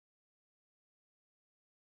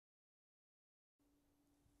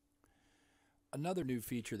Another new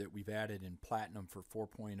feature that we've added in Platinum for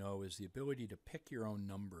 4.0 is the ability to pick your own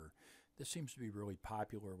number. This seems to be really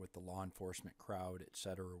popular with the law enforcement crowd,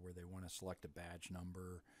 etc., where they want to select a badge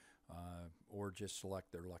number or just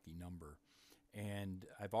select their lucky number. And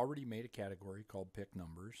I've already made a category called Pick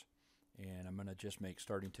Numbers, and I'm going to just make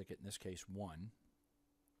starting ticket, in this case, 1.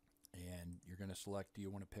 And you're going to select, do you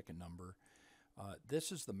want to pick a number?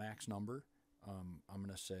 This is the max number. I'm going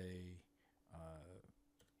to say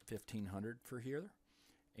 1,500 for here.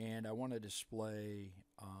 And I want to display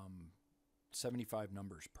 75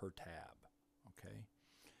 numbers per tab. Okay.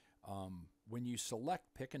 When you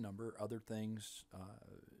select pick a number, other things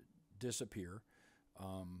disappear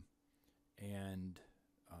and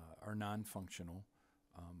are non-functional.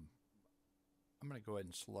 I'm going to go ahead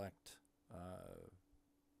and select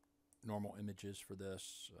normal images for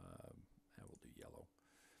this. I will do yellow.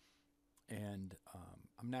 And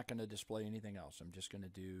I'm not going to display anything else. I'm just going to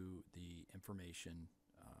do the information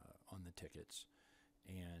on the tickets,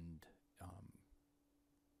 and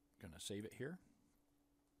going to save it here.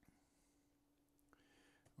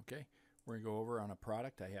 Okay, we're going to go over on a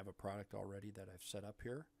product. I have a product already that I've set up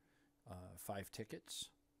here, 5 tickets,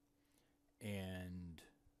 and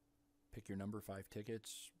pick your number, 5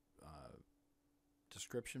 tickets.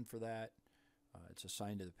 Description for that. It's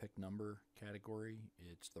assigned to the pick number category.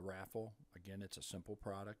 It's the raffle. Again, it's a simple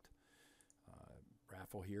product.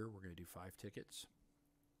 Raffle here, we're going to do 5 tickets.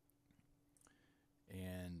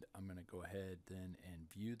 And I'm going to go ahead then and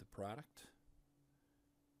view the product.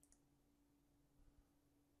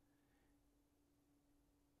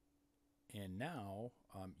 And now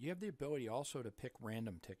you have the ability also to pick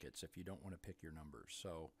random tickets if you don't want to pick your numbers.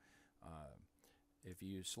 So if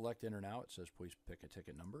you select enter now, it says please pick a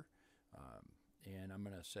ticket number. And I'm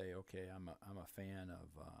going to say, okay, I'm a fan of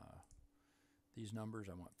these numbers.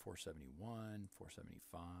 I want 471,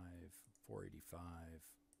 475, 485,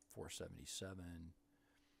 477,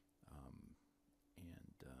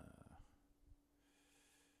 and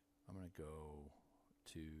I'm going to go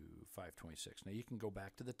to 526. Now you can go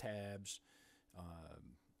back to the tabs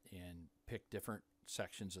and pick different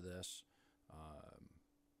sections of this,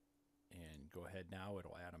 and go ahead now.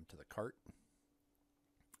 It'll add them to the cart,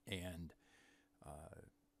 and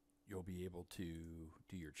you'll be able to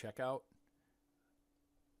do your checkout.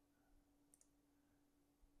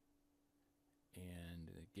 And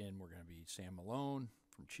again, we're going to be Sam Malone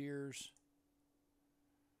from Cheers.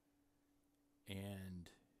 And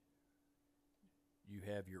you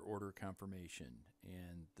have your order confirmation.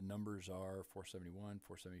 And the numbers are 471,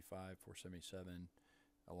 475, 477,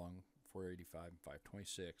 along 485 and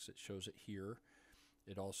 526. It shows it here.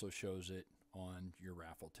 It also shows it on your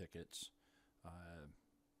raffle tickets.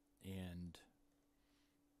 And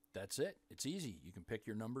that's it. It's easy. You can pick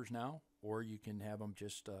your numbers now, or you can have them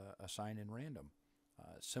just assign in random.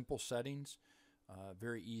 Simple settings,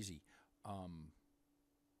 very easy.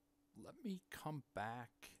 Let me come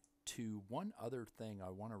back to one other thing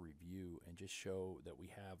I want to review and just show that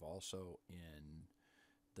we have also in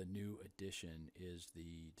the new edition is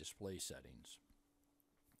the display settings.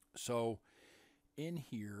 So in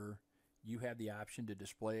here, you have the option to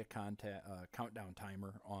display a countdown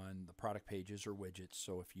timer on the product pages or widgets.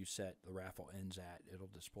 So if you set the raffle ends at, it'll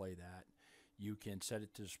display that. You can set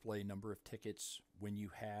it to display number of tickets when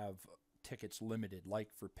you have tickets limited, like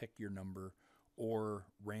for pick your number or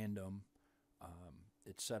random,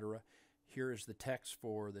 etc. Here is the text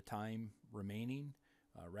for the time remaining.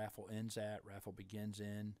 Raffle ends at, raffle begins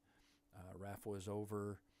in, raffle is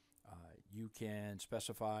over. You can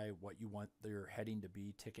specify what you want their heading to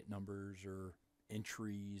be, ticket numbers or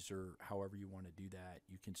entries or however you want to do that.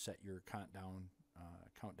 You can set your countdown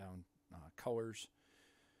colors.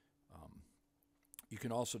 You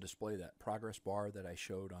can also display that progress bar that I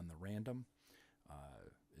showed on the random.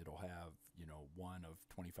 It'll have, you know, one of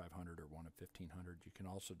 2,500 or one of 1,500. You can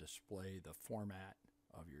also display the format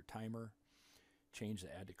of your timer, change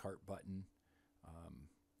the add to cart button,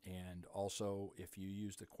 and also if you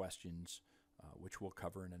use the questions, which we'll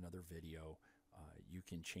cover in another video, you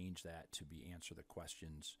can change that to be answer the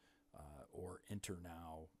questions or enter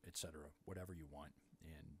now, etc., whatever you want.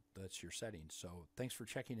 And that's your settings. So thanks for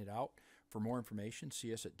checking it out. For more information,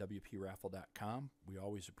 see us at wpraffle.com. We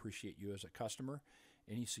always appreciate you as a customer.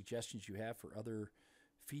 Any suggestions you have for other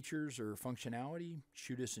features or functionality,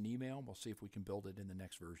 shoot us an email. We'll see if we can build it in the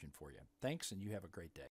next version for you. Thanks, and you have a great day.